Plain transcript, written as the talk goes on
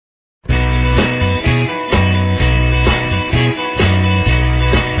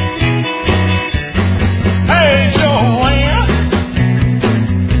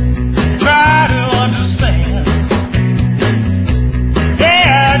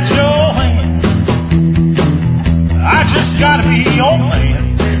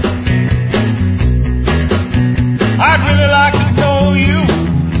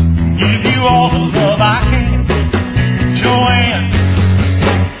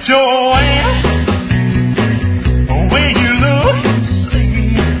Joanne, the way you look and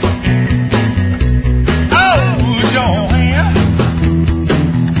sing. Oh, Joanne,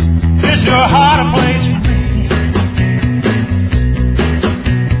 is your heart a place for me?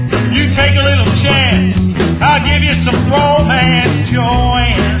 You take a little chance, I'll give you some romance,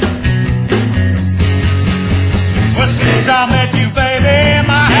 Joanne. Well, since I met you, baby,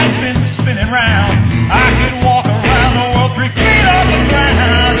 my head's been spinning round. I could walk around the world 3 feet off the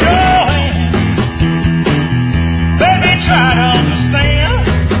ground, Joanne. Baby, try to understand.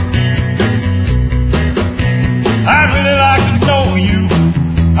 I'd really like to know you.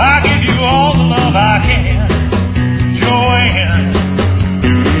 I'll give you all the love I can, Joanne.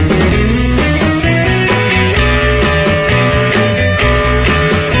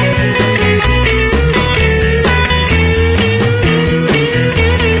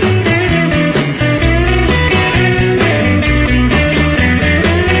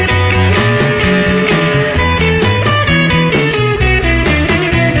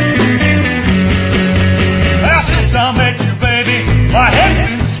 Since I met you, baby, my head's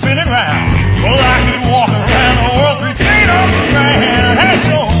been spinning round. Well, I could walk around the world 3 feet off the ground. Hey,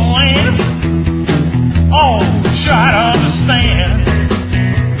 Joanne, oh, try to understand.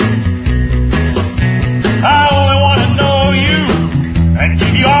 I only want to know you and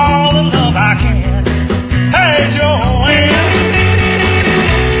give you all the love I can. Hey, Joanne.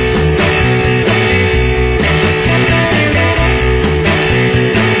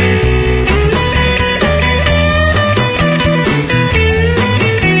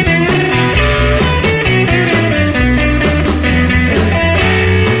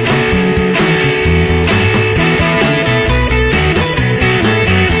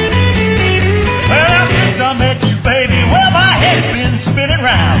 I met you, baby, well, my head's been spinning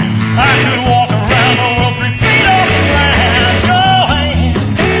round. I could walk around the world 3 feet off the ground, Joanne.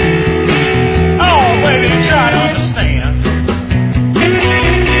 Oh, baby, try to understand.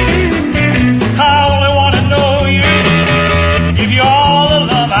 I only want to know you, give you all the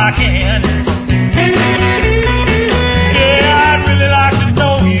love I can. Yeah, I'd really like to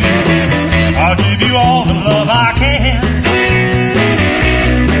know you. I'll give you all the love I can.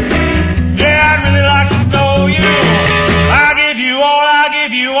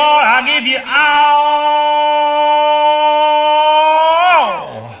 I give you all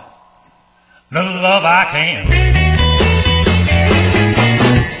the love I can.